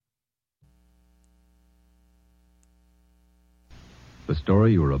The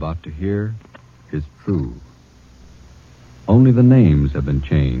story you are about to hear is true. Only the names have been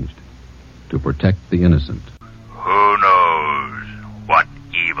changed to protect the innocent. Who knows what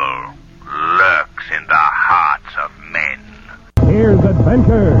evil lurks in the hearts of men? Here's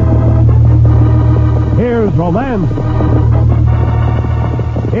adventure. Here's romance.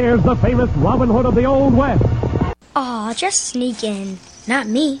 Here's the famous Robin Hood of the Old West. Aw, just sneak in. Not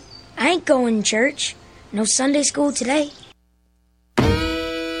me. I ain't going to church. No Sunday school today.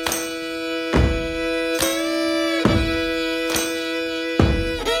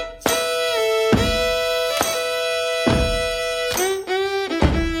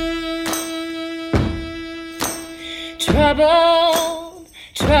 Troubled,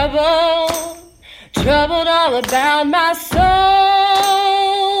 troubled, troubled all about my soul.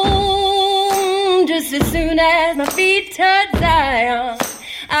 Just as soon as my feet touch Zion,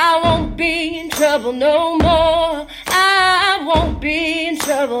 I won't be in trouble no more. I won't be in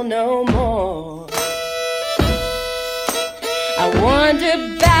trouble no more. I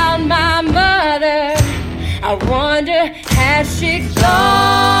wonder about my mother. I wonder, has she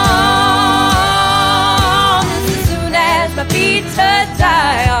gone? As soon as my feet touch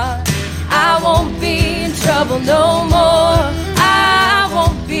Zion, I won't be in trouble no more. I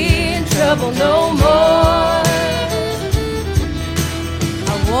won't be in trouble no more.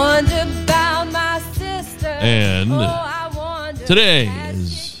 I wonder about my sister. And today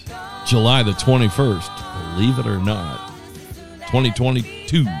is July the 21st, believe it or not,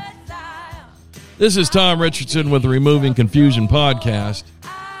 2022. This is Tom Richardson with the Removing Confusion podcast.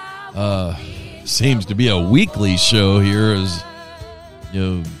 Seems to be a weekly show here, as you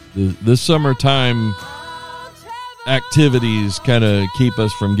know, the summertime activities kind of keep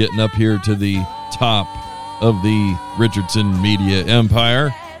us from getting up here to the top of the Richardson media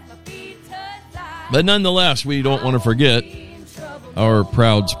empire. But nonetheless, we don't want to forget our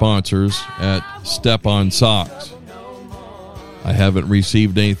proud sponsors at Step On Socks. I haven't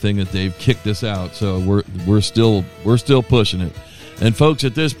received anything that they've kicked us out, so we're still pushing it. And folks,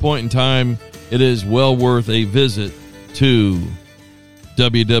 at this point in time, it is well worth a visit to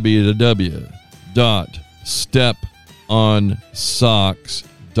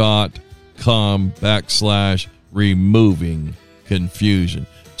www.steponsocks.com/removing confusion.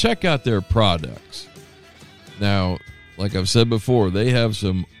 Check out their products. Now, like I've said before, they have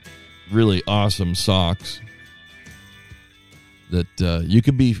some really awesome socks that you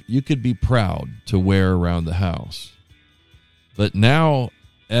could be proud to wear around the house. But now,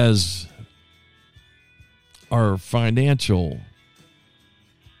 as our financial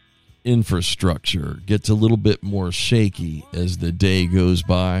infrastructure gets a little bit more shaky as the day goes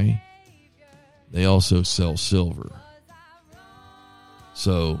by, they also sell silver.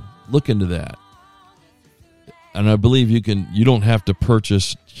 So look into that. And I believe you don't have to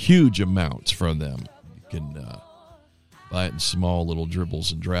purchase huge amounts from them. You can buy it in small little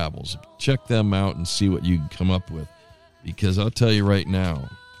dribbles and drabbles. Check them out and see what you can come up with. Because I'll tell you right now,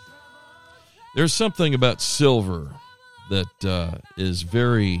 there's something about silver that is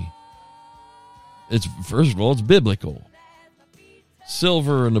first of all, it's biblical.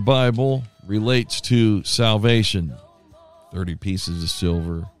 Silver in the Bible relates to salvation. 30 pieces of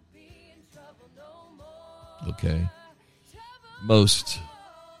silver. Okay. Most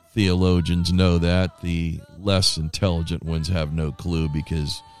theologians know that. The less intelligent ones have no clue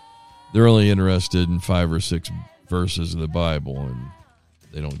because they're only interested in 5 or 6 verses of the Bible and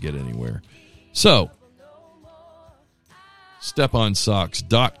they don't get anywhere. So,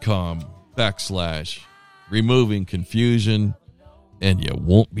 steponsocks.com/removing confusion, and you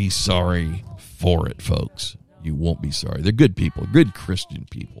won't be sorry for it, folks. You won't be sorry. They're good people, good Christian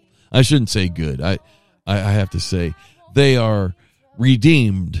people. I shouldn't say good. I have to say they are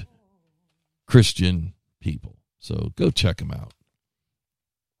redeemed Christian people. So go check them out.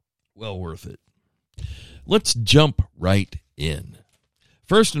 Well worth it. Let's jump right in.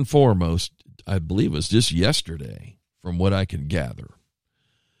 First and foremost, I believe it was just yesterday, from what I can gather,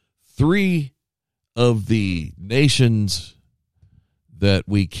 3 of the nations that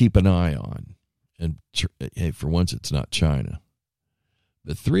we keep an eye on, and hey, for once it's not China,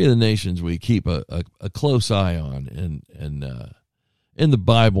 but 3 of the nations we keep a close eye on, and in the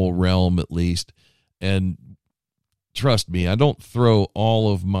Bible realm at least, and trust me, I don't throw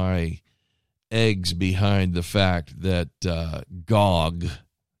all of my eggs behind the fact that Gog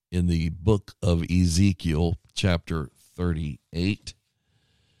in the book of Ezekiel, chapter 38,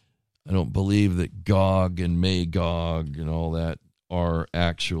 I don't believe that Gog and Magog and all that are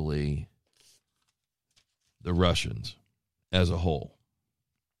actually the Russians as a whole.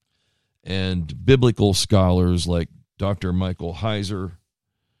 And biblical scholars like Dr. Michael Heiser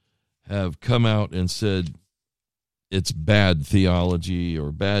have come out and said it's bad theology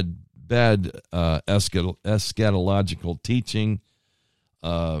or bad eschatological teaching.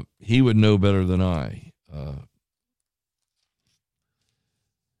 He would know better than I.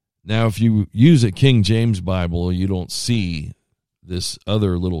 Now, if you use a King James Bible, you don't see this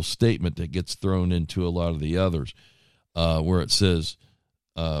other little statement that gets thrown into a lot of the others, where it says,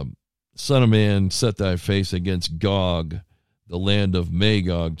 Son of man, set thy face against Gog, the land of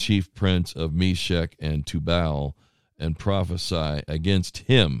Magog, chief prince of Meshech and Tubal, and prophesy against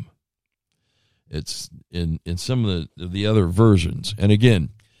him. It's in some of the other versions. And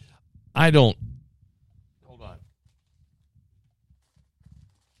again, hold on.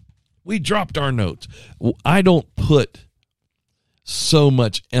 We dropped our notes. I don't put so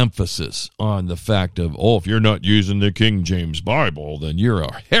much emphasis on the fact of, if you're not using the King James Bible, then you're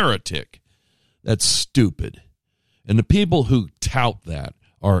a heretic. That's stupid. And the people who tout that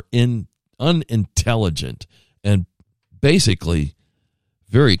are unintelligent and basically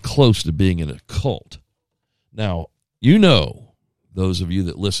very close to being in a cult. Now, those of you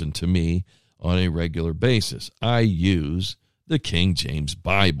that listen to me on a regular basis, I use the King James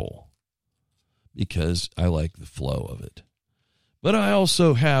Bible because I like the flow of it. But I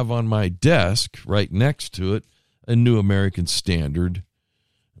also have on my desk, right next to it, a New American Standard.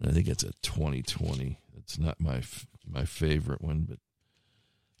 I think it's a 2020. It's not my favorite one, but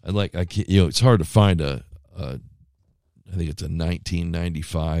it's hard to find I think it's a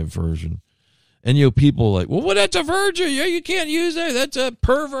 1995 version. And people are like, well, that's a virgin. Yeah, you can't use that. That's a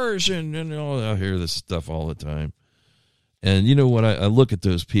perversion. And I hear this stuff all the time. And you know what? I look at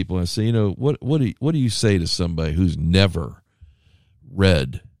those people and I say, what do you say to somebody who's never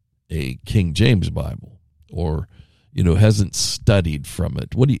read a King James Bible or hasn't studied from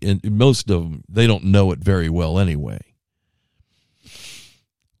it? And most of them, they don't know it very well anyway.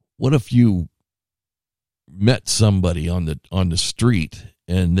 What if you met somebody on the street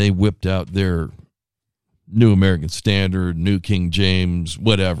and they whipped out their New American Standard, New King James,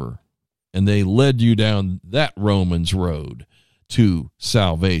 whatever, and they led you down that Romans road to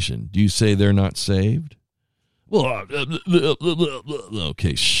salvation? Do you say they're not saved? Well,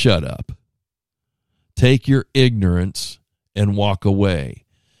 okay, shut up. Take your ignorance and walk away,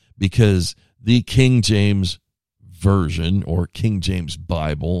 because the King James Version or King James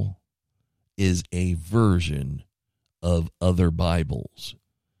Bible is a version of other Bibles.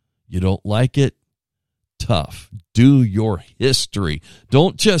 You don't like it? Tough. Do your history.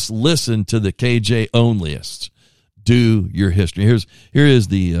 Don't just listen to the KJ onlyists. Do your history. Here is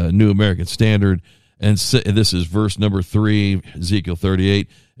the New American Standard, and this is verse number 3, Ezekiel 38.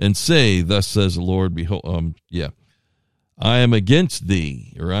 And say, thus says the Lord, behold, I am against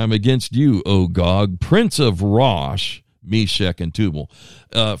thee, or I am against you, O Gog, prince of Rosh, Meshech, and Tubal.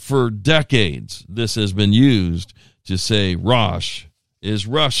 For decades, this has been used to say Rosh is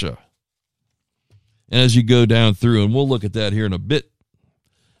Russia. And as you go down through, and we'll look at that here in a bit,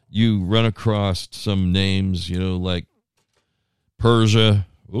 you run across some names, like Persia.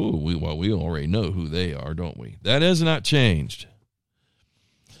 Oh, we already know who they are, don't we? That has not changed.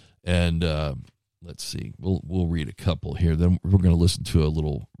 And let's see, we'll read a couple here. Then we're going to listen to a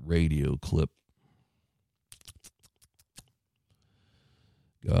little radio clip.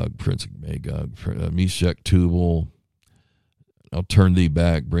 Gog, Prince of Magog, Meshech, Tubal. I'll turn thee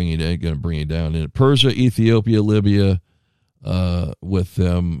back, going to bring you down in Persia, Ethiopia, Libya, with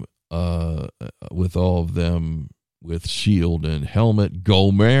them, with all of them, with shield and helmet,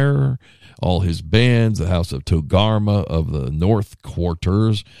 Gomer, all his bands, the house of Togarma of the north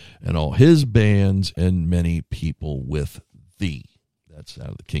quarters, and all his bands, and many people with thee. That's out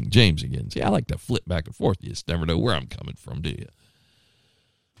of the King James again. See, I like to flip back and forth. You just never know where I'm coming from, do you?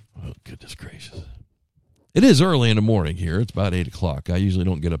 Oh, goodness gracious. It is early in the morning here. It's about 8 o'clock. I usually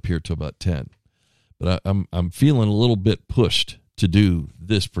don't get up here till about 10. But I'm feeling a little bit pushed to do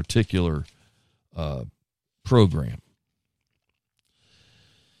this particular program.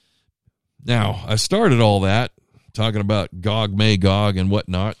 Now, I started all that talking about Gog, Magog, and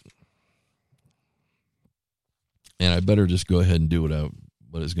whatnot. And I better just go ahead and do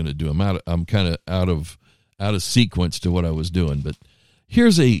what it's going to do. I'm kind of out of sequence to what I was doing. But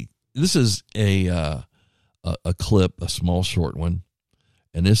this is a clip, a small short one,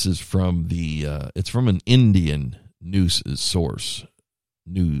 and this is from it's from an Indian news source,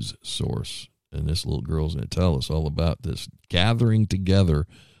 and this little girl's going to tell us all about this gathering together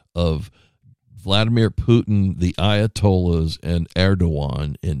of Vladimir Putin, the Ayatollahs, and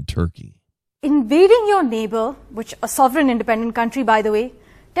Erdogan in Turkey. Invading your neighbor, which a sovereign independent country, by the way,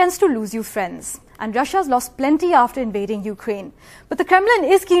 tends to lose you friends. and Russia's lost plenty after invading Ukraine. But the Kremlin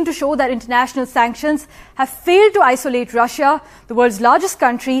is keen to show that international sanctions have failed to isolate Russia, the world's largest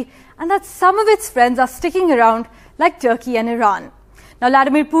country, and that some of its friends are sticking around, like Turkey and Iran. Now,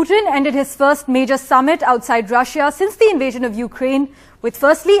 Vladimir Putin ended his first major summit outside Russia since the invasion of Ukraine with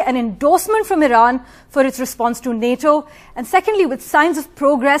firstly an endorsement from Iran for its response to NATO, and secondly with signs of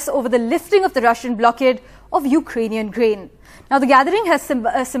progress over the lifting of the Russian blockade of Ukrainian grain. Now, the gathering has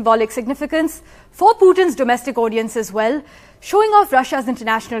symbolic significance for Putin's domestic audience as well, showing off Russia's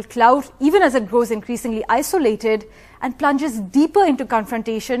international clout even as it grows increasingly isolated and plunges deeper into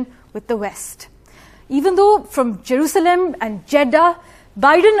confrontation with the West. Even though from Jerusalem and Jeddah,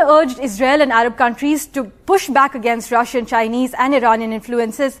 Biden urged Israel and Arab countries to push back against Russian, Chinese and Iranian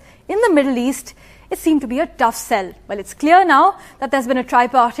influences in the Middle East, it seemed to be a tough sell. Well, it's clear now that there's been a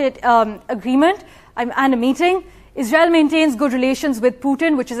tripartite agreement and a meeting. Israel maintains good relations with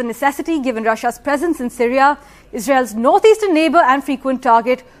Putin, which is a necessity given Russia's presence in Syria, Israel's northeastern neighbor and frequent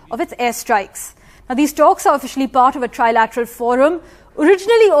target of its airstrikes. Now, these talks are officially part of a trilateral forum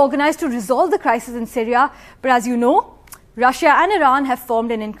originally organized to resolve the crisis in Syria, but as you know, Russia and Iran have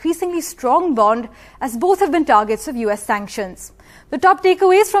formed an increasingly strong bond as both have been targets of US sanctions. The top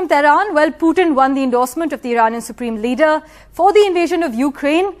takeaways from Tehran: well, Putin won the endorsement of the Iranian supreme leader for the invasion of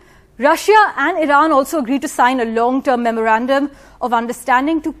Ukraine. Russia and Iran also agreed to sign a long-term memorandum of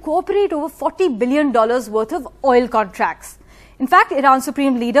understanding to cooperate over $40 billion worth of oil contracts. In fact, Iran's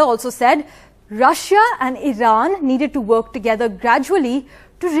supreme leader also said Russia and Iran needed to work together gradually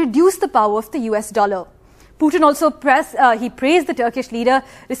to reduce the power of the US dollar. Putin also praised the Turkish leader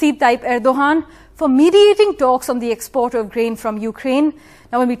Recep Tayyip Erdogan for mediating talks on the export of grain from Ukraine.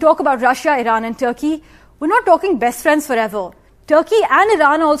 Now, when we talk about Russia, Iran and Turkey, we're not talking best friends forever. Turkey and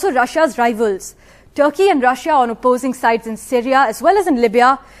Iran are also Russia's rivals. Turkey and Russia are on opposing sides in Syria as well as in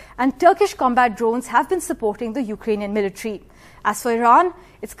Libya, and Turkish combat drones have been supporting the Ukrainian military. As for Iran,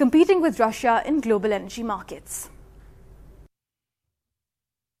 it's competing with Russia in global energy markets.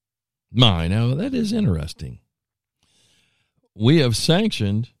 Now that is interesting. We have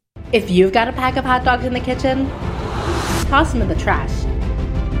sanctioned. If you've got a pack of hot dogs in the kitchen, toss them in the trash.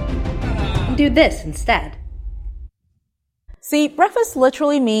 Do this instead. See, breakfast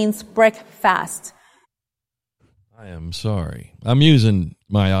literally means brick fast. I am sorry. I'm using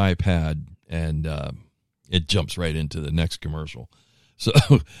my iPad and it jumps right into the next commercial. So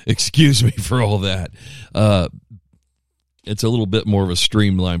excuse me for all that. It's a little bit more of a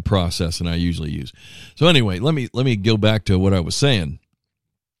streamlined process than I usually use. So anyway, let me go back to what I was saying.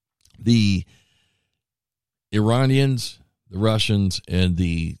 The Iranians, the Russians, and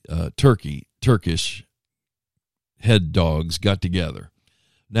the Turkish head dogs got together.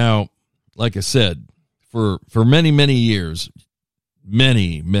 Now, like I said, for many, many years,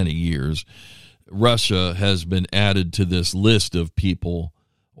 Russia has been added to this list of people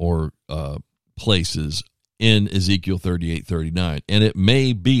or places in Ezekiel 38:39, and it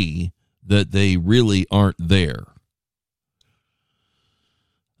may be that they really aren't there.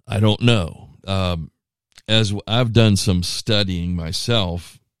 I don't know. As I've done some studying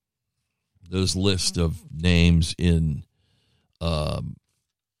myself, those list of names in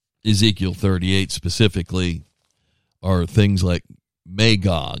Ezekiel 38 specifically are things like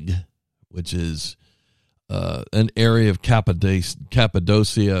Magog, which is an area of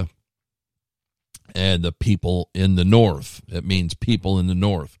Cappadocia, and the people in the north. It means people in the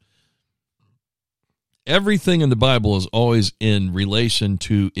north. Everything in the Bible is always in relation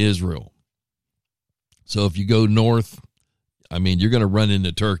to Israel. So if you go north, you're going to run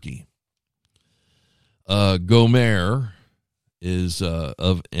into Turkey. Gomer is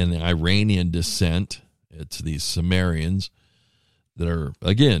of an Iranian descent. It's these Sumerians that are,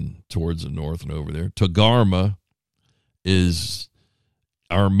 again, towards the north and over there. Togarmah is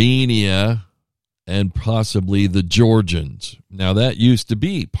Armenia and possibly the Georgians. Now, that used to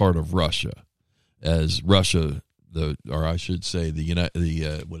be part of Russia, as Russia, the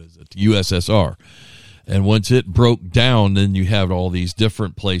USSR. And once it broke down, then you have all these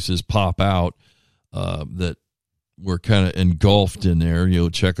different places pop out that were kind of engulfed in there,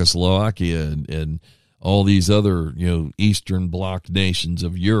 Czechoslovakia and all these other, Eastern Bloc nations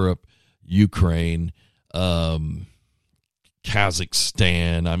of Europe, Ukraine,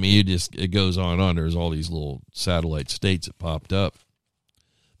 Kazakhstan. It goes on and on. There's all these little satellite states that popped up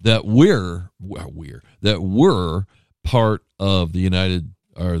that were part of the United,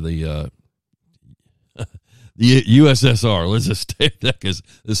 or the USSR. Let's just stay that, because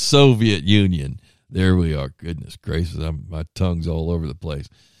the Soviet Union. There we are. Goodness gracious, my tongue's all over the place.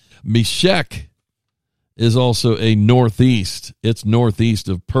 Meshech is also a northeast. It's northeast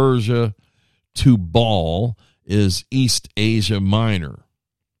of Persia, Tubal is East Asia Minor,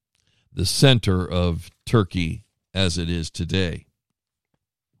 the center of Turkey as it is today.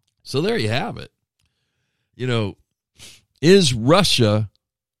 So there you have it. You know, is Russia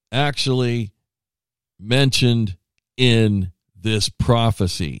actually mentioned in this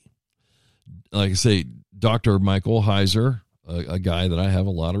prophecy? Like I say, Dr. Michael Heiser, a guy that I have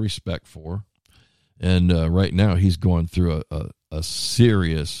a lot of respect for, and right now he's going through a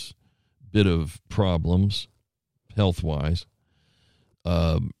serious bit of problems health-wise,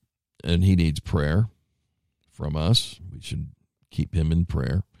 and he needs prayer from us. We should keep him in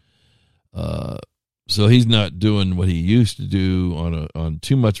prayer. So he's not doing what he used to do on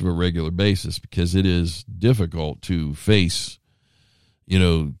too much of a regular basis, because it is difficult to face, you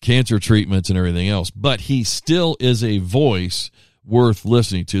know, cancer treatments and everything else. But he still is a voice worth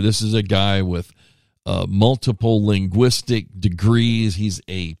listening to. This is a guy with multiple linguistic degrees. He's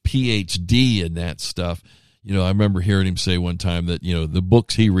a PhD in that stuff. You know, I remember hearing him say one time that, you know, the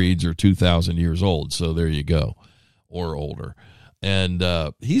books he reads are 2,000 years old. So there you go, or older. And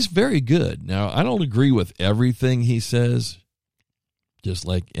he's very good. Now, I don't agree with everything he says, just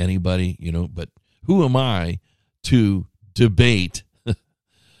like anybody, you know, but who am I to debate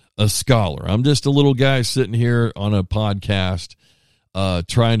a scholar? I'm just a little guy sitting here on a podcast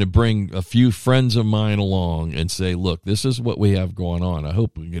trying to bring a few friends of mine along and say, look, this is what we have going on. I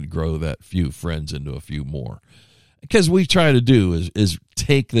hope we can grow that few friends into a few more. Because we try to do is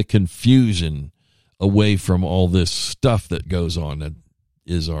take the confusion away from all this stuff that goes on that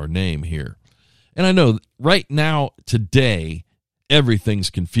is our name here. And I know right now, today, everything's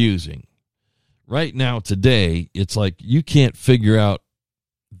confusing. Right now, today, it's like you can't figure out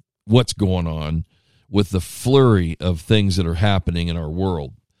what's going on with the flurry of things that are happening in our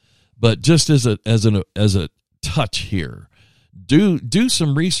world. But just as a touch here, do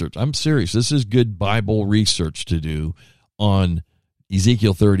some research. I'm serious. This is good Bible research to do on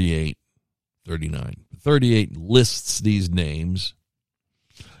Ezekiel 38. 39. 38 lists these names,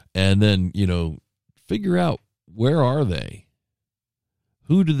 and then, you know, figure out, where are they?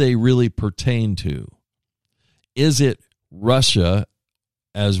 Who do they really pertain to? Is it Russia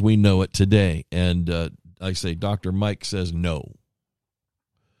as we know it today? And I say, Dr. Mike says no.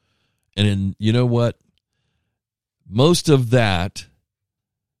 And you know what? Most of that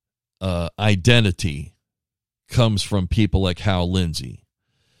identity comes from people like Hal Lindsey.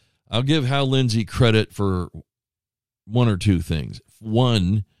 I'll give Hal Lindsey credit for one or two things.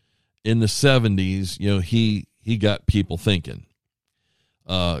 One, in the 70s, you know, he got people thinking.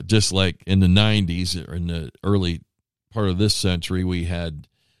 Just like in the 90s or in the early part of this century, we had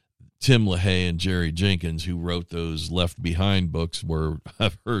Tim LaHaye and Jerry Jenkins, who wrote those Left Behind books, where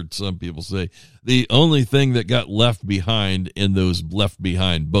I've heard some people say the only thing that got left behind in those Left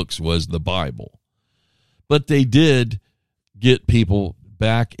Behind books was the Bible. But they did get people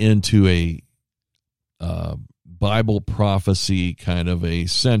back into a Bible prophecy kind of a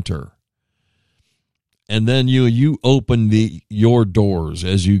center. And then you open your doors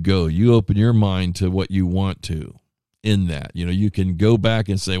as you go. You open your mind to what you want to in that. You know, you can go back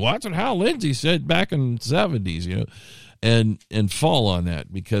and say, well, that's what Hal Lindsey said back in the 70s, you know, and fall on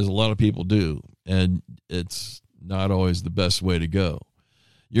that, because a lot of people do. And it's not always the best way to go.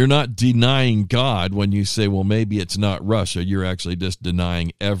 You're not denying God when you say, well, maybe it's not Russia. You're actually just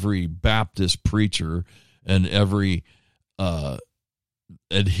denying every Baptist preacher and every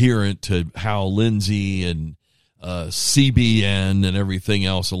adherent to Hal Lindsey and CBN and everything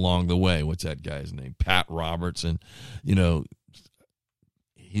else along the way. What's that guy's name? Pat Robertson. You know,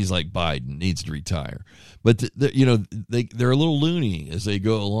 he's like Biden, needs to retire. But, you know, they're a little loony as they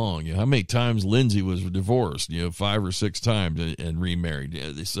go along. You know, how many times Lindsey was divorced? You know, 5 or 6 times and remarried.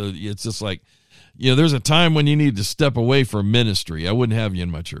 So it's just like, you know, there's a time when you need to step away from ministry. I wouldn't have you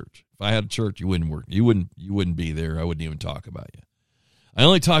in my church. If I had a church, you wouldn't work. You wouldn't be there. I wouldn't even talk about you. I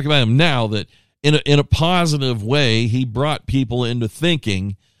only talk about him now that in a positive way, he brought people into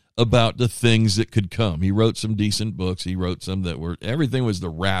thinking about the things that could come. He wrote some decent books. He wrote some that were, everything was the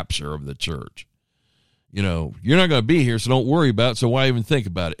rapture of the church. You know, you're not going to be here, so don't worry about it, so why even think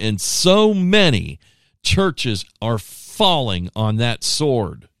about it? And so many churches are falling on that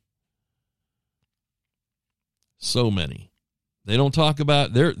sword. So many. They don't talk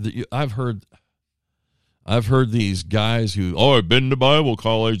about, I've heard these guys who, I've been to Bible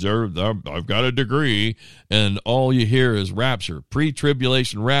college, I've got a degree, and all you hear is rapture,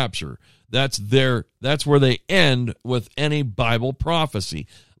 pre-tribulation rapture. That's where they end with any Bible prophecy.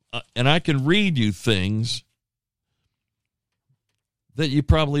 And I can read you things that you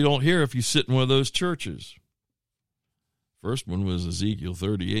probably don't hear if you sit in one of those churches. First one was Ezekiel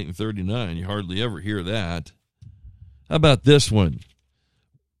 38 and 39. You hardly ever hear that. How about this one?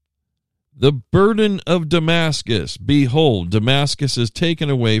 The burden of Damascus. Behold, Damascus is taken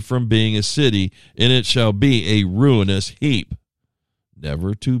away from being a city, and it shall be a ruinous heap,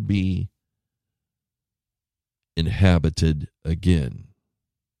 never to be inhabited again.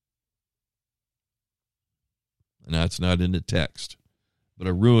 And that's not in the text, but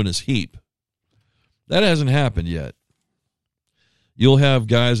a ruinous heap. That hasn't happened yet. You'll have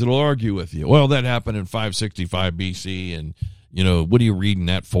guys that'll argue with you. Well, that happened in 565 BC, and, you know, what are you reading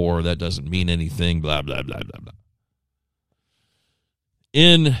that for? That doesn't mean anything, blah, blah, blah, blah, blah.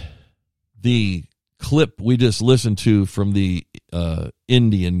 In the clip we just listened to from the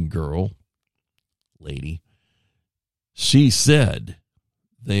Indian girl, lady, she said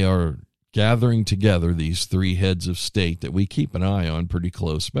they are gathering together, these three heads of state that we keep an eye on pretty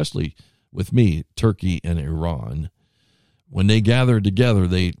close, especially with me, Turkey and Iran. When they gathered together,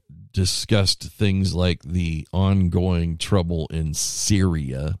 they discussed things like the ongoing trouble in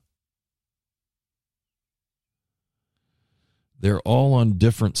Syria. They're all on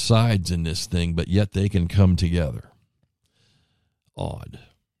different sides in this thing, but yet they can come together. Odd.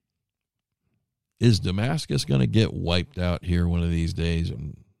 Is Damascus going to get wiped out here one of these days,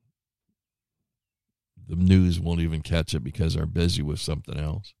 and the news won't even catch it because they're busy with something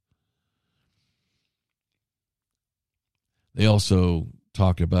else? They also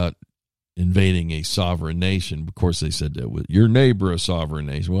talked about invading a sovereign nation. Of course, they said that with your neighbor, a sovereign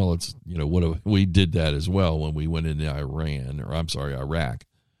nation. Well, it's, you know, we did that as well when we went into Iraq.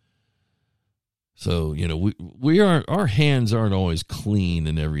 So, you know, our hands aren't always clean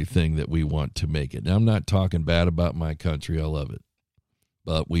in everything that we want to make it. Now, I'm not talking bad about my country. I love it.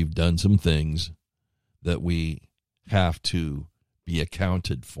 But we've done some things that we have to be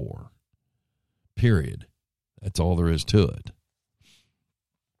accounted for. Period. That's all there is to it.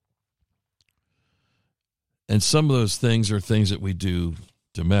 And some of those things are things that we do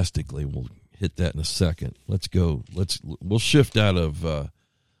domestically. We'll hit that in a second. We'll shift out of the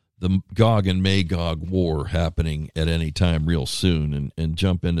Gog and Magog war happening at any time real soon and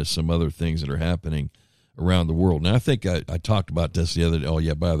jump into some other things that are happening around the world. And I think I talked about this the other day. Oh,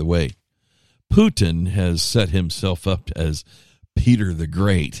 yeah, by the way, Putin has set himself up as Peter the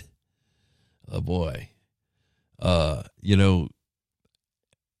Great. Oh, boy. You know,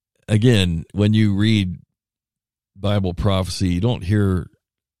 again, when you read Bible prophecy, you don't hear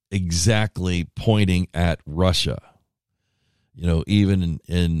exactly pointing at Russia. You know, even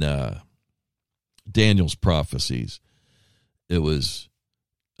in Daniel's prophecies, it was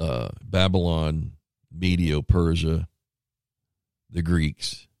Babylon, Medo-Persia, the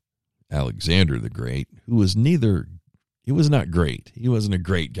Greeks, Alexander the Great, he was not great. He wasn't a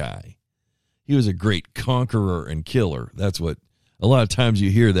great guy. He was a great conqueror and killer. That's what, a lot of times you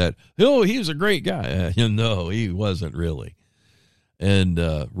hear that, oh, he was a great guy. No, he wasn't really. And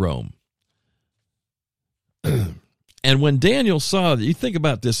Rome. And when Daniel saw that, you think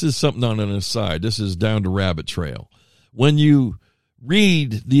about this is something on an aside. This is down to rabbit trail. When you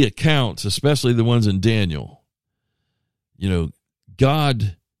read the accounts, especially the ones in Daniel, you know,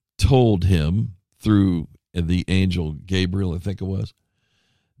 God told him through the angel Gabriel, I think it was,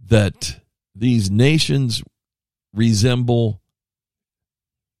 that these nations resemble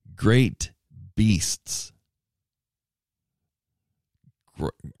great beasts.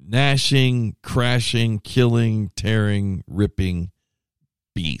 Gnashing, crashing, killing, tearing, ripping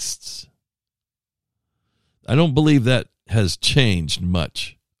beasts. I don't believe that has changed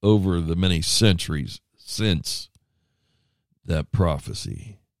much over the many centuries since that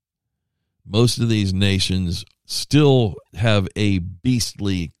prophecy. Most of these nations still have a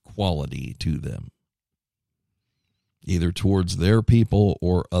beastly quality to them, either towards their people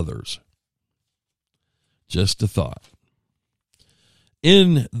or others. Just a thought.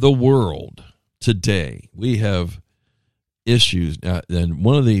 In the world today, we have issues, and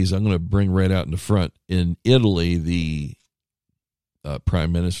one of these I'm going to bring right out in the front. In Italy, the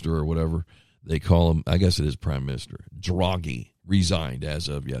prime minister or whatever they call him, I guess it is prime minister, Draghi, resigned as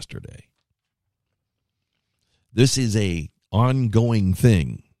of yesterday. This is a ongoing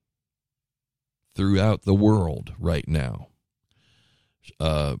thing throughout the world right now.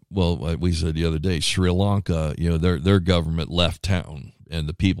 Well, we said the other day, Sri Lanka, you know, their government left town and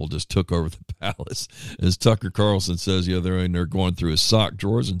the people just took over the palace. As Tucker Carlson says, you know, they're in there going through his sock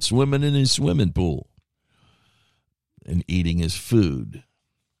drawers and swimming in his swimming pool and eating his food.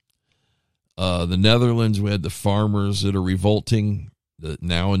 The Netherlands, we had the farmers that are revolting.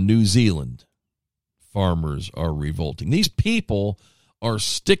 Now in New Zealand, farmers are revolting. These people are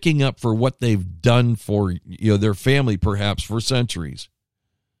sticking up for what they've done for, their family, perhaps for centuries,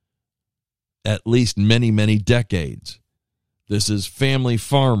 at least many, many decades. This is family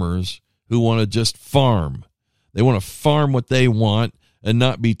farmers who want to just farm. They want to farm what they want and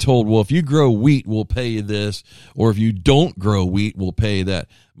not be told, well, if you grow wheat, we'll pay you this, or if you don't grow wheat, we'll pay you that.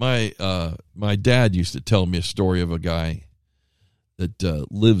 My dad used to tell me a story of a guy that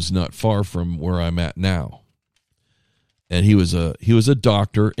lives not far from where I'm at now. And he was a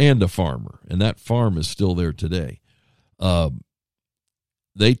doctor and a farmer, and that farm is still there today.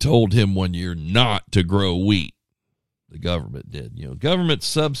 They told him one year not to grow wheat. The government did. Government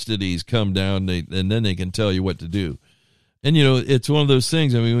subsidies come down, and then they can tell you what to do. And, it's one of those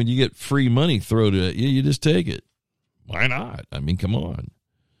things. I mean, when you get free money thrown at you, you just take it. Why not? I mean, come on.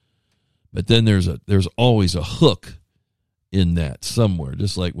 But then there's always a hook in that somewhere,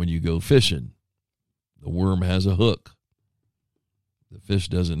 just like when you go fishing. The worm has a hook. The fish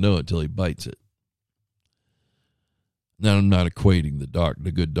doesn't know it till he bites it. Now, I'm not equating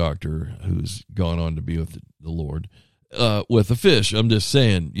the good doctor who's gone on to be with the Lord with a fish. I'm just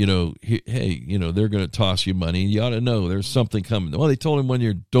saying, hey, they're going to toss you money. You ought to know there's something coming. Well, they told him 1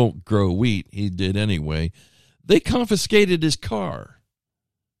 year, don't grow wheat. He did anyway. They confiscated his car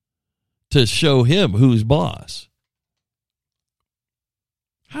to show him who's boss.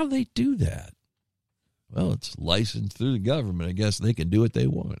 How do they do that? Well, it's licensed through the government. I guess they can do what they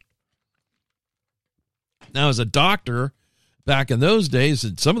want. Now, as a doctor, back in those days,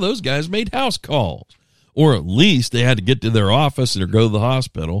 some of those guys made house calls. Or at least they had to get to their office or go to the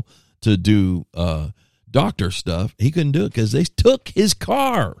hospital to do doctor stuff. He couldn't do it because they took his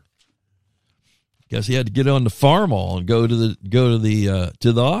car. Guess he had to get on the farm all and go to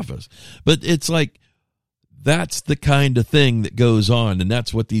the office. But it's like that's the kind of thing that goes on, and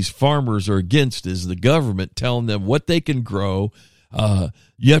that's what these farmers are against: is the government telling them what they can grow.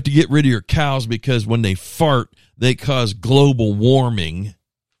 You have to get rid of your cows because when they fart, they cause global warming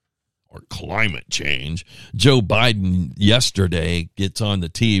or climate change. Joe Biden yesterday gets on the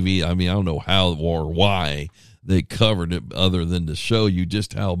TV. I mean, I don't know how or why they covered it other than to show you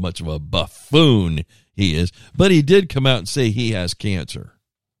just how much of a buffoon he is. But he did come out and say he has cancer.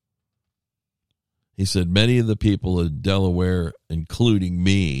 He said many of the people in Delaware, including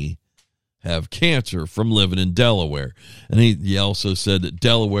me, have cancer from living in Delaware. And he also said that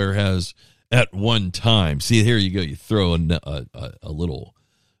Delaware has at one time, see, here you go, you throw a little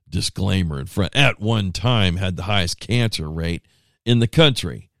disclaimer in front, at one time had the highest cancer rate in the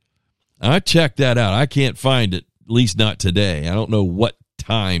country. I checked that out. I can't find it, at least not today. I don't know what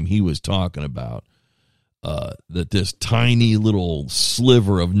time he was talking about, that this tiny little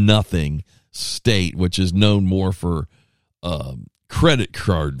sliver of nothing state, which is known more for credit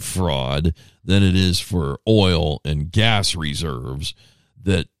card fraud than it is for oil and gas reserves,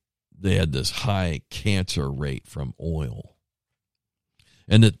 that they had this high cancer rate from oil.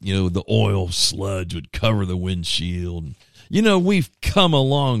 And that, the oil sludge would cover the windshield. We've come a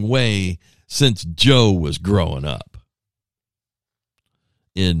long way since Joe was growing up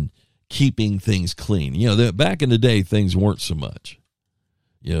in keeping things clean. Back in the day, things weren't so much.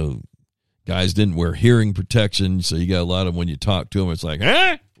 Guys didn't wear hearing protection, so you got a lot of, when you talk to them, it's like,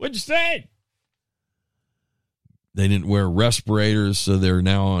 huh? What'd you say? They didn't wear respirators, so they're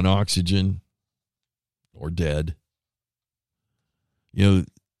now on oxygen or dead. The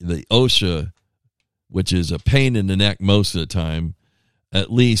OSHA, which is a pain in the neck most of the time,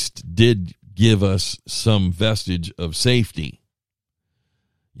 at least did give us some vestige of safety.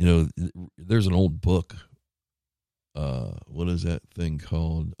 There's an old book. What is that thing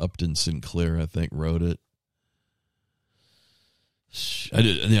called? Upton Sinclair, I think, wrote it.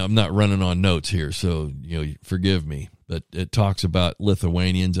 I'm not running on notes here, so forgive me. But it talks about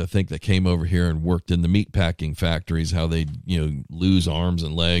Lithuanians, I think, that came over here and worked in the meatpacking factories, how they lose arms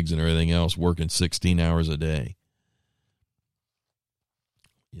and legs and everything else, working 16 hours a day.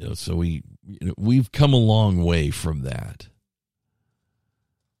 So we've come a long way from that.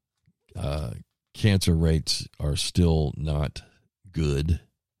 Cancer rates are still not good,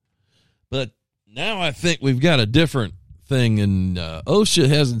 but now I think we've got a different thing, and OSHA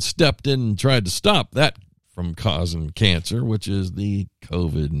hasn't stepped in and tried to stop that from causing cancer, which is the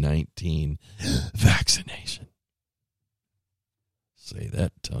COVID-19 vaccination. Say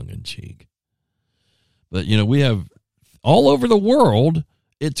that tongue in cheek. But, we have all over the world,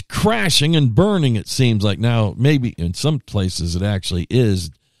 it's crashing and burning, it seems like. Now, maybe in some places it actually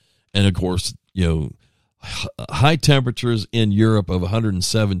is. And, of course, high temperatures in Europe of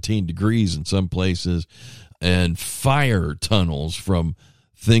 117 degrees in some places, and fire tunnels from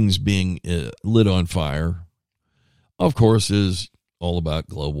things being lit on fire, of course, is all about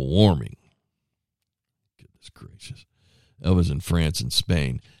global warming. Goodness gracious. That was in France and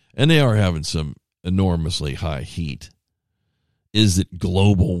Spain. And they are having some enormously high heat. Is it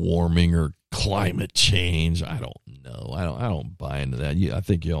global warming or climate change? I don't know. I don't buy into that. I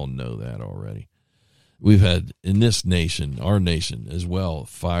think you all know that already. We've had in this nation, our nation as well,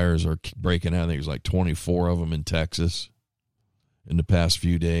 fires are breaking out. I think there's like 24 of them in Texas in the past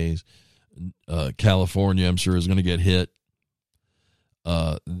few days. California, I'm sure, is going to get hit.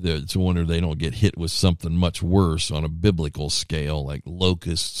 It's a wonder they don't get hit with something much worse on a biblical scale, like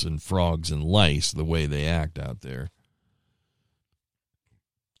locusts and frogs and lice, the way they act out there.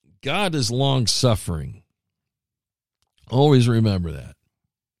 God is long-suffering. Always remember that.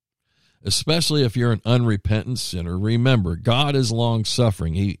 Especially if you're an unrepentant sinner. Remember, God is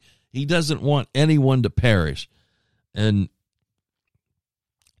long-suffering. He doesn't want anyone to perish. And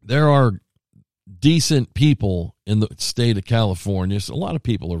there are decent people in the state of California. So a lot of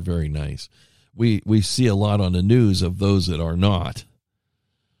people are very nice. We see a lot on the news of those that are not.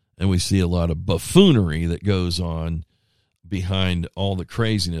 And we see a lot of buffoonery that goes on behind all the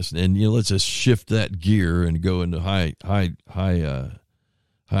craziness. And let's just shift that gear and go into high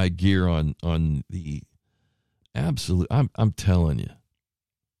gear on the absolute. I'm telling you,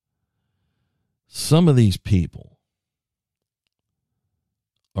 some of these people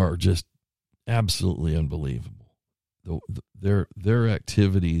are just absolutely unbelievable. Their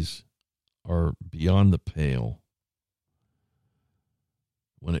activities are beyond the pale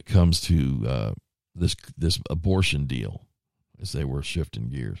when it comes to this abortion deal, as they were shifting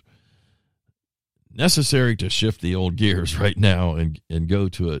gears. Necessary to shift the old gears right now and go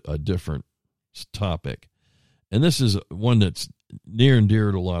to a different topic. And this is one that's near and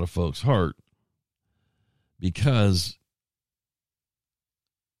dear to a lot of folks' heart, because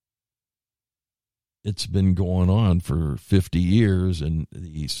it's been going on for 50 years, and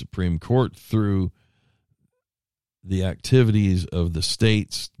the Supreme Court, through the activities of the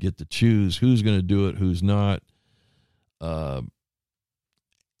states, get to choose who's going to do it, who's not.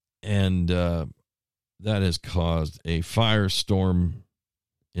 That has caused a firestorm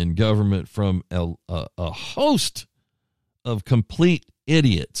in government from a host of complete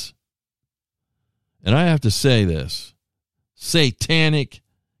idiots. And I have to say this: satanic,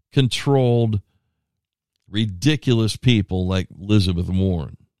 controlled, ridiculous people like Elizabeth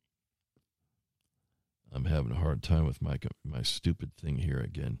Warren. I'm having a hard time with my stupid thing here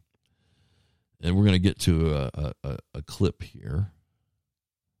again. And we're going to get to a clip here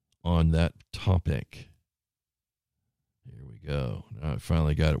on that topic. Here we go. Now I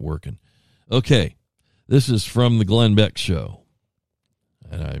finally got it working. Okay, this is from the Glenn Beck Show,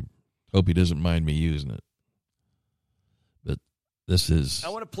 and I hope he doesn't mind me using it. But this is... I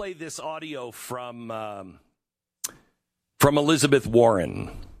want to play this audio from Elizabeth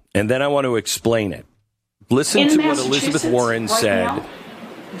Warren, and then I want to explain it. Listen to what Elizabeth Warren said. Now,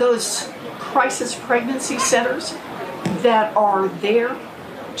 those crisis pregnancy centers that are there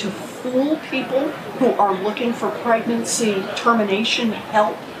to fool people who are looking for pregnancy termination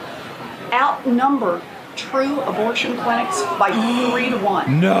help outnumber true abortion clinics by 3 to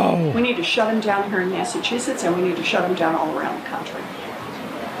 1. No. We need to shut them down here in Massachusetts, and we need to shut them down all around the country.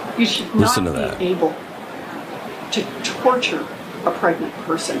 You should not be able to torture a pregnant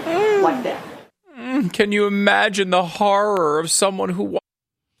person like that. Can you imagine the horror of someone who...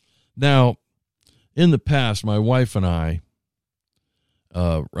 Now, in the past, my wife and I,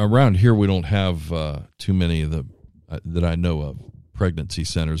 around here we don't have too many of the that I know of pregnancy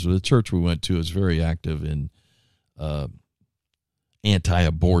centers. The church we went to is very active in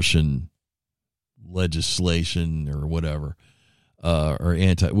anti-abortion legislation or whatever, or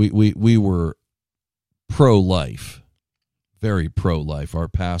we were pro-life, very pro-life. Our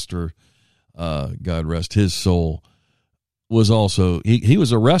pastor, God rest his soul, was also, he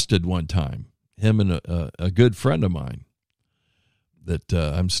was arrested one time, him and a good friend of mine that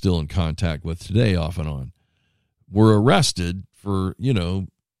I'm still in contact with today off and on, were arrested for,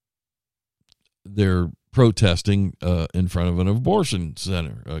 they're protesting in front of an abortion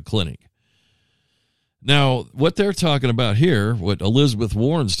center, clinic. Now, what they're talking about here, what Elizabeth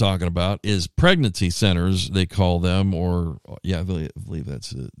Warren's talking about, is pregnancy centers, they call them, or, I believe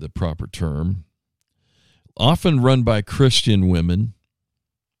that's the proper term, often run by Christian women.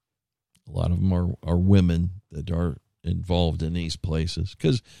 A lot of them are women that are involved in these places,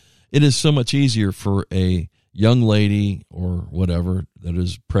 because it is so much easier for a young lady or whatever that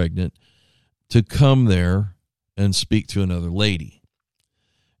is pregnant to come there and speak to another lady.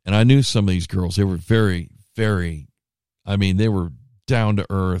 And I knew some of these girls. They were very, very, they were down to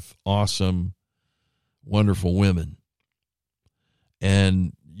earth, awesome, wonderful women.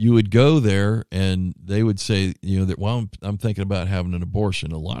 And you would go there and they would say, that, well, I'm thinking about having an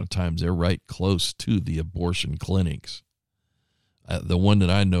abortion. A lot of times they're right close to the abortion clinics. The one that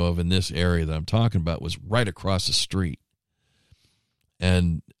I know of in this area that I'm talking about was right across the street.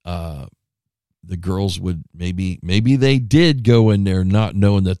 And the girls would maybe they did go in there not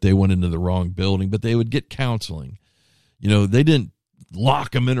knowing that they went into the wrong building, but they would get counseling. They didn't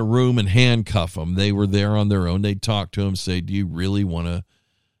lock them in a room and handcuff them. They were there on their own. They'd talk to them, say, do you really want to,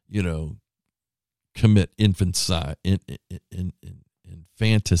 commit infanticide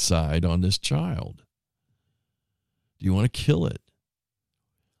on this child? Do you want to kill it?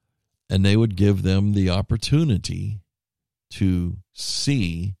 And they would give them the opportunity to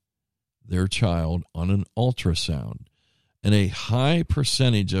see their child on an ultrasound. And a high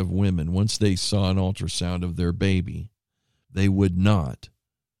percentage of women, once they saw an ultrasound of their baby, they would not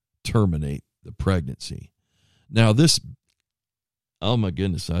terminate the pregnancy. Now this, oh my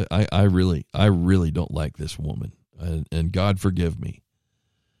goodness, I really don't like this woman, and God forgive me.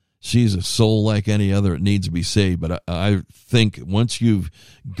 She's a soul like any other. It needs to be saved. But I think once you've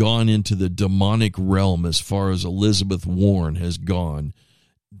gone into the demonic realm as far as Elizabeth Warren has gone,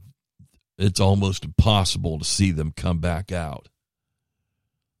 it's almost impossible to see them come back out.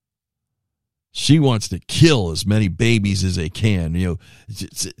 She wants to kill as many babies as they can.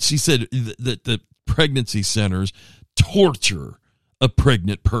 She said that the pregnancy centers torture a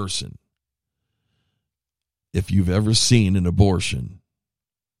pregnant person. If you've ever seen an abortion,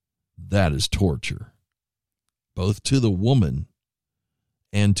 that is torture, both to the woman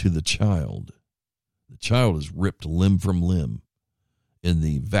and to the child. The child is ripped limb from limb in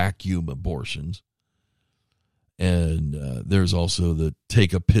the vacuum abortions. And there's also the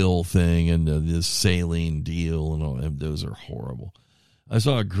take a pill thing and this saline deal and all. And those are horrible. I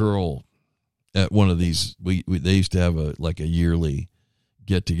saw a girl at one of these. They used to have a yearly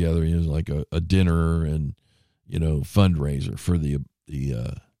get together. It was like a dinner and fundraiser for the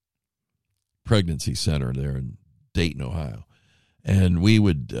pregnancy center there in Dayton, Ohio. And we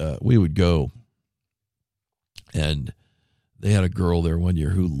would go. And they had a girl there one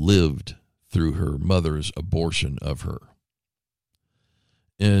year who lived through her mother's abortion of her.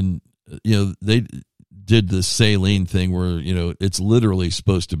 And, they did the saline thing where, it's literally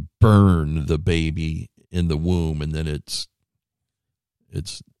supposed to burn the baby in the womb and then it's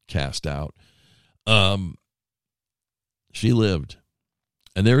cast out. She lived.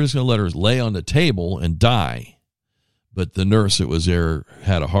 And they were just going to let her lay on the table and die. But the nurse that was there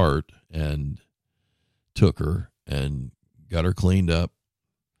had a heart and took her and got her cleaned up.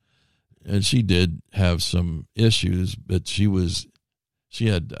 And she did have some issues, but she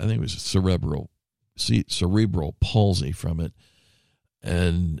had, I think it was cerebral palsy from it.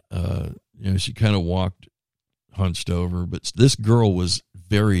 And, she kind of walked hunched over, but this girl was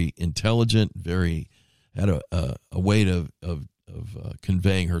very intelligent, had a way of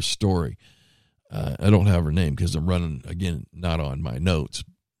conveying her story. I don't have her name because I'm running, again, not on my notes,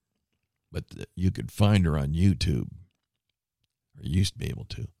 but you could find her on YouTube, or used to be able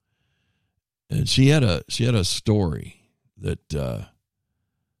to. And she had a story that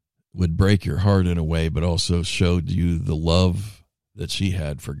would break your heart in a way, but also showed you the love that she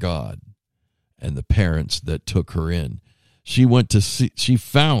had for God and the parents that took her in. She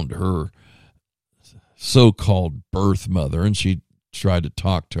found her so-called birth mother, and she tried to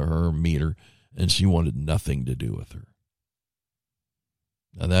talk to her, meet her, and she wanted nothing to do with her.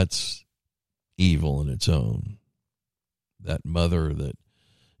 Now that's evil in its own. That mother that,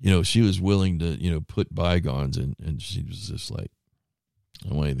 she was willing to, put bygones in, and she was just like, I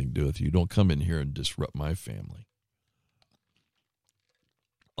don't want anything to do with you. Don't come in here and disrupt my family.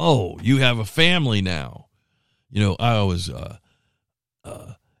 Oh, you have a family now. I was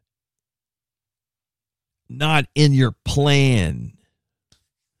not in your plan.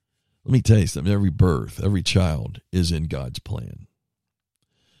 Let me tell you something. Every birth, every child is in God's plan.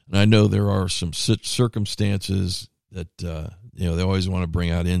 And I know there are some circumstances that, they always want to bring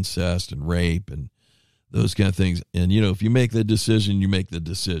out incest and rape and those kind of things. And, if you make the decision, you make the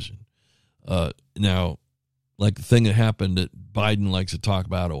decision. Now, like the thing that happened that Biden likes to talk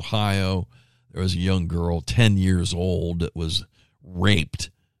about, Ohio, there was a young girl, 10 years old, that was raped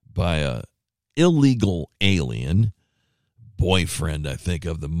by a illegal alien boyfriend, I think,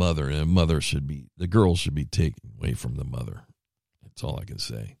 of the mother. And the girl should be taken away from the mother. That's all I can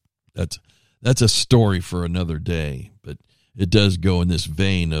say. That's a story for another day, but it does go in this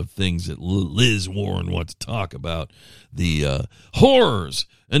vein of things that Liz Warren wants to talk about, the horrors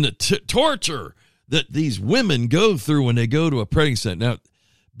and the torture that these women go through when they go to a pregnancy center. Now,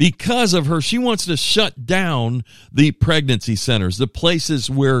 Because of her, she wants to shut down the pregnancy centers, the places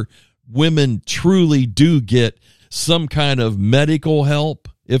where women truly do get some kind of medical help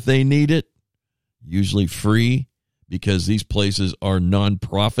if they need it, usually free, because these places are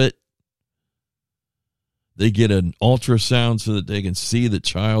nonprofit. They get an ultrasound so that they can see the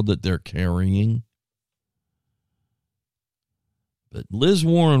child that they're carrying. But Liz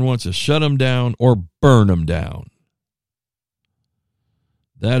Warren wants to shut them down or burn them down.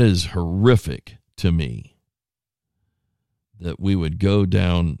 That is horrific to me, that we would go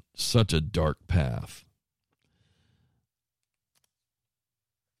down such a dark path.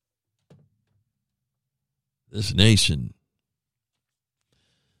 This nation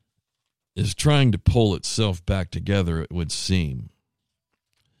is trying to pull itself back together, it would seem,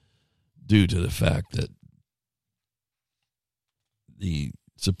 due to the fact that the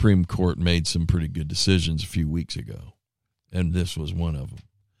Supreme Court made some pretty good decisions a few weeks ago, and this was one of them.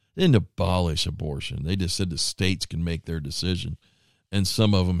 They didn't abolish abortion. They just said the states can make their decision, and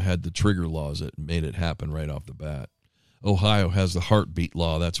some of them had the trigger laws that made it happen right off the bat. Ohio has the heartbeat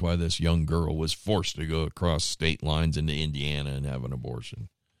law. That's why this young girl was forced to go across state lines into Indiana and have an abortion.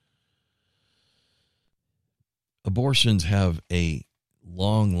 Abortions have a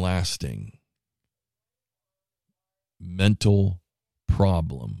long-lasting mental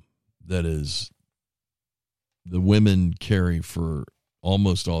problem that is the women carry for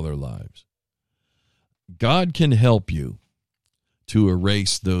almost all their lives. God can help you to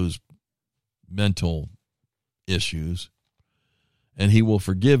erase those mental issues, and he will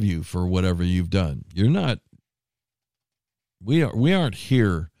forgive you for whatever you've done. We aren't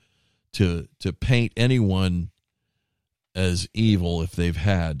here to paint anyone as evil if they've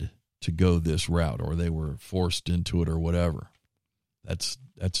had to go this route or they were forced into it or whatever. That's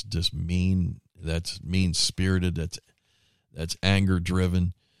just mean. That's mean-spirited. That's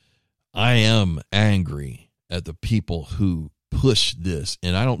anger-driven. I am angry at the people who push this,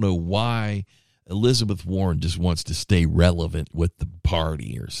 and I don't know why Elizabeth Warren just wants to stay relevant with the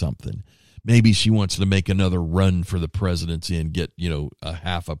party or something. Maybe she wants to make another run for the presidency and get, a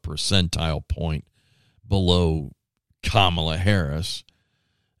half a percentile point below Kamala Harris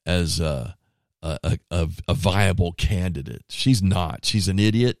as a viable candidate. She's not. She's an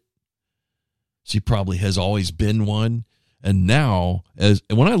idiot. She probably has always been one. And now,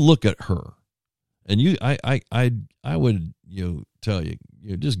 when I look at her, and I would tell you,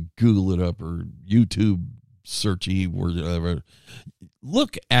 just Google it up or YouTube searchy whatever.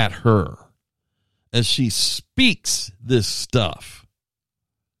 Look at her as she speaks this stuff.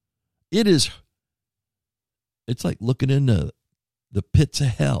 It's like looking into the pits of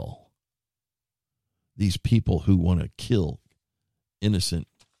hell. These people who want to kill innocent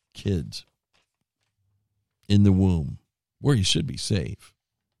kids in the womb, where you should be safe.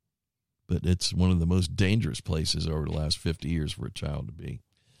 But it's one of the most dangerous places over the last 50 years for a child to be.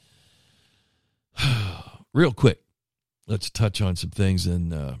 Real quick, let's touch on some things,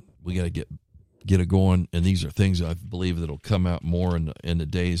 and we got to get it going. And these are things I believe that'll come out more in the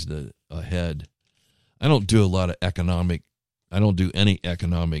days ahead. I don't do any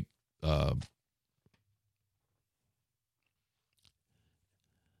economic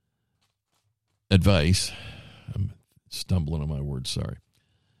advice. I'm stumbling on my words, sorry.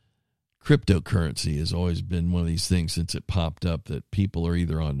 Cryptocurrency has always been one of these things since it popped up that people are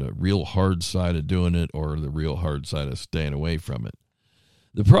either on the real hard side of doing it or the real hard side of staying away from it.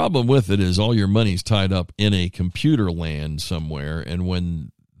 The problem with it is all your money's tied up in a computer land somewhere, and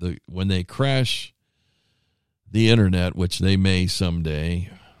when they crash the internet, which they may someday,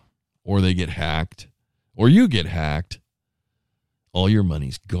 or they get hacked, or you get hacked, all your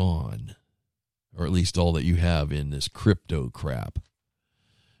money's gone, or at least all that you have in this crypto crap.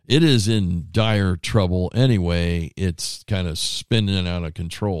 It is in dire trouble anyway. It's kind of spinning out of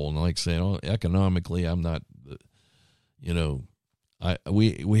control. And like saying, economically, I'm not,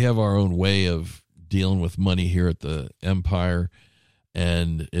 we have our own way of dealing with money here at the Empire,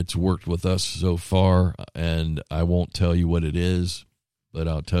 and it's worked with us so far. And I won't tell you what it is, but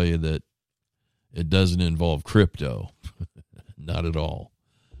I'll tell you that it doesn't involve crypto. Not at all.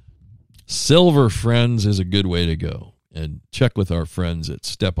 Silver, friends, is a good way to go. And check with our friends at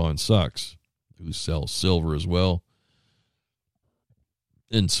Step On Socks, who sell silver as well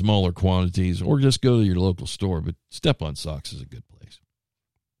in smaller quantities, or just go to your local store. But Step On Socks is a good place.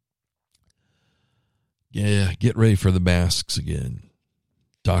 Yeah, get ready for the masks again.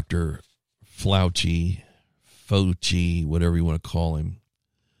 Dr. Fauci, whatever you want to call him,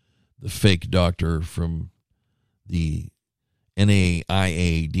 the fake doctor from the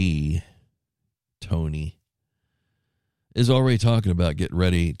NIAID, Tony, is already talking about getting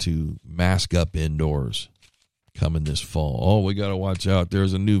ready to mask up indoors coming this fall. Oh, we got to watch out.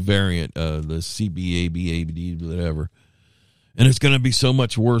 There's a new variant, the CBABABD, whatever. And it's going to be so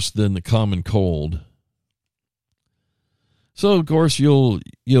much worse than the common cold. So, of course, you'll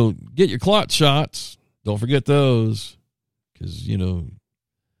get your clot shots. Don't forget those. Because,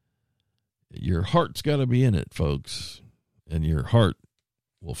 your heart's got to be in it, folks. And your heart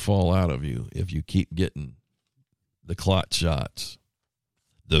will fall out of you if you keep getting the clot shots.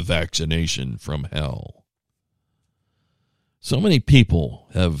 The vaccination from hell. So many people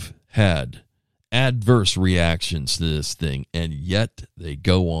have had adverse reactions to this thing, and yet they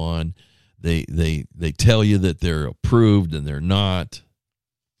go on. They tell you that they're approved, and they're not.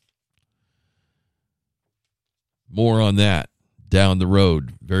 More on that down the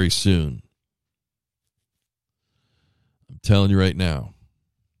road very soon. I'm telling you right now,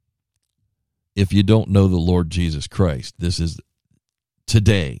 if you don't know the Lord Jesus Christ,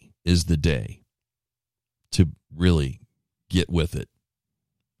 today is the day to really get with it.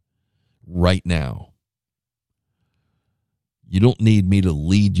 Right now. You don't need me to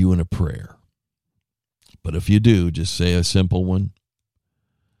lead you in a prayer. But if you do, just say a simple one.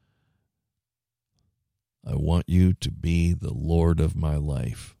 I want you to be the Lord of my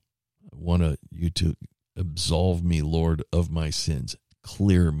life. I want you to absolve me, Lord, of my sins.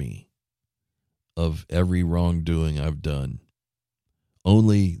 Clear me of every wrongdoing I've done.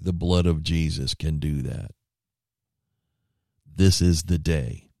 Only the blood of Jesus can do that. This is the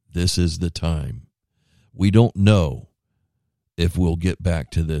day. This is the time. We don't know if we'll get back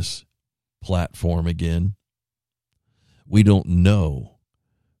to this platform again. We don't know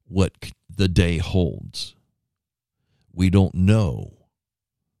what the day holds. We don't know.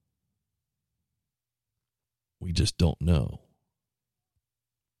 We just don't know.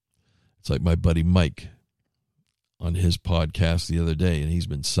 It's like my buddy Mike on his podcast the other day, and he's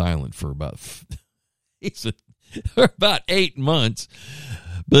been silent for about 8 months.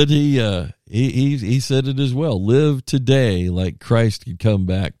 But he said it as well. Live today like Christ could come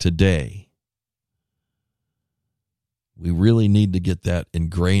back today. We really need to get that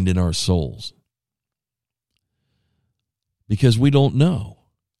ingrained in our souls. Because we don't know.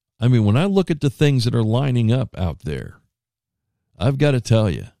 I mean, when I look at the things that are lining up out there, I've got to tell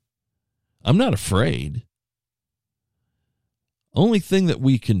you, I'm not afraid. Only thing that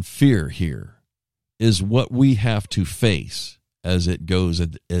we can fear here is what we have to face as it goes,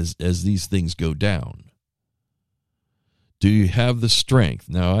 as these things go down. Do you have the strength?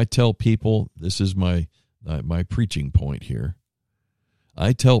 Now, I tell people, this is my preaching point here.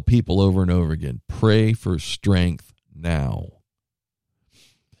 I tell people over and over again, pray for strength now.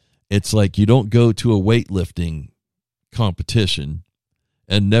 It's like you don't go to a weightlifting competition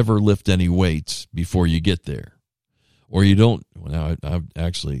and never lift any weights before you get there. Or you don't,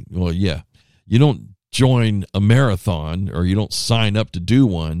 you don't join a marathon, or you don't sign up to do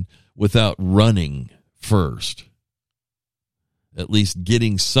one without running first. At least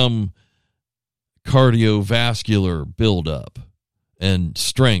getting some cardiovascular buildup and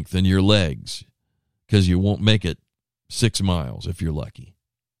strength in your legs, because you won't make it 6 miles if you're lucky.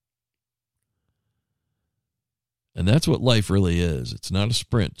 And that's what life really is. It's not a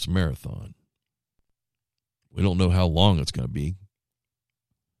sprint, it's a marathon. We don't know how long it's going to be.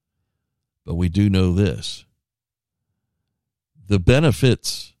 But we do know this. The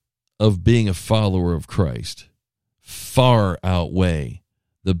benefits of being a follower of Christ far outweigh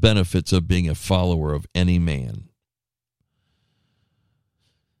the benefits of being a follower of any man.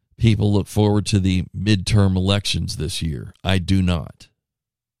 People look forward to the midterm elections this year. I do not.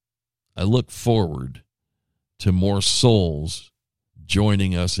 I look forward to more souls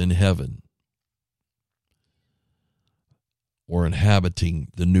joining us in heaven or inhabiting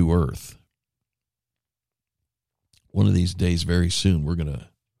the new earth. One of these days, very soon,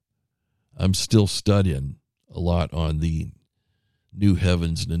 I'm still studying a lot on the new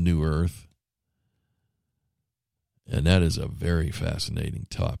heavens and the new earth. And that is a very fascinating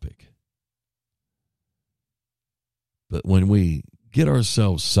topic. But when we get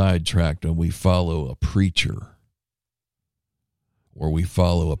ourselves sidetracked and we follow a preacher, or we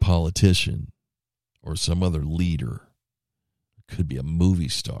follow a politician, or some other leader, it could be a movie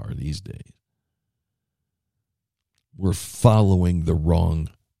star these days, we're following the wrong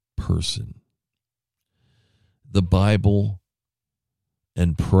person. The Bible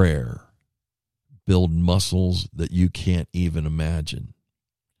and prayer build muscles that you can't even imagine.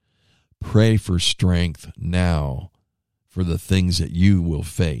 Pray for strength now for the things that you will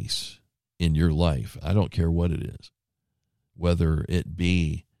face in your life. I don't care what it is, whether it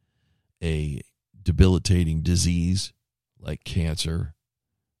be a debilitating disease, like cancer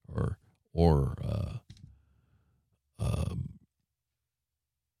or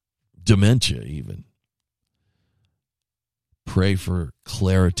dementia even. Pray for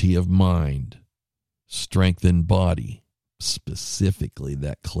clarity of mind, strength in body, specifically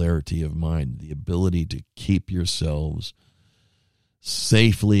that clarity of mind, the ability to keep yourselves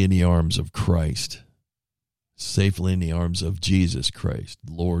safely in the arms of Christ, safely in the arms of Jesus Christ,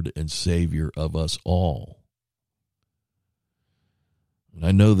 Lord and Savior of us all. And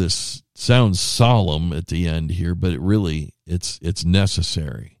I know this sounds solemn at the end here, but it's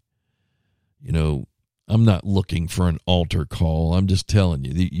necessary. You know, I'm not looking for an altar call. I'm just telling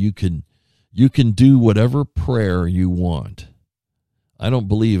you that you can do whatever prayer you want. I don't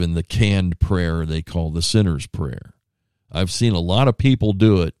believe in the canned prayer they call the sinner's prayer. I've seen a lot of people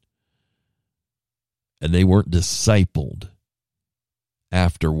do it, and they weren't discipled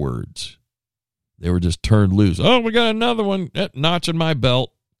afterwards. They were just turned loose. Oh, we got another one, notch in my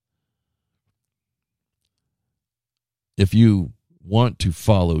belt. If you want to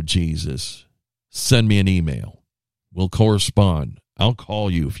follow Jesus, send me an email. We'll correspond. I'll call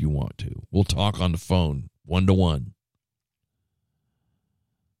you if you want to. We'll talk on the phone, 1-to-1.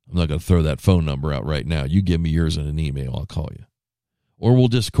 I'm not going to throw that phone number out right now. You give me yours in an email, I'll call you. Or we'll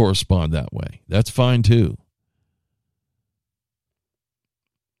just correspond that way. That's fine too.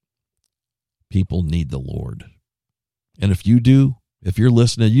 People need the Lord. And if you do, if you're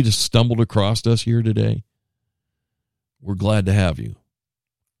listening, you just stumbled across us here today, we're glad to have you.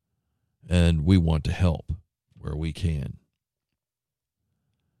 And we want to help where we can.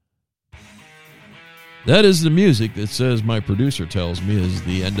 That is the music that says my producer tells me is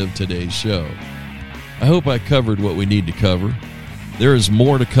the end of today's show. I hope I covered what we need to cover. There is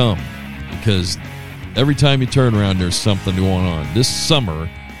more to come because every time you turn around, there's something going on. This summer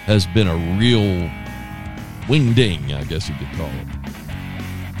has been a real wing-ding, I guess you could call it.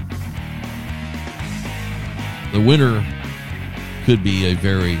 The winter could be a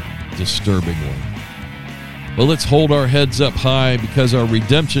very disturbing one. But let's hold our heads up high because our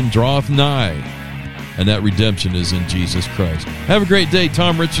redemption draweth nigh. And that redemption is in Jesus Christ. Have a great day.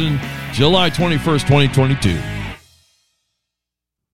 Tom Richardson, July 21st, 2022.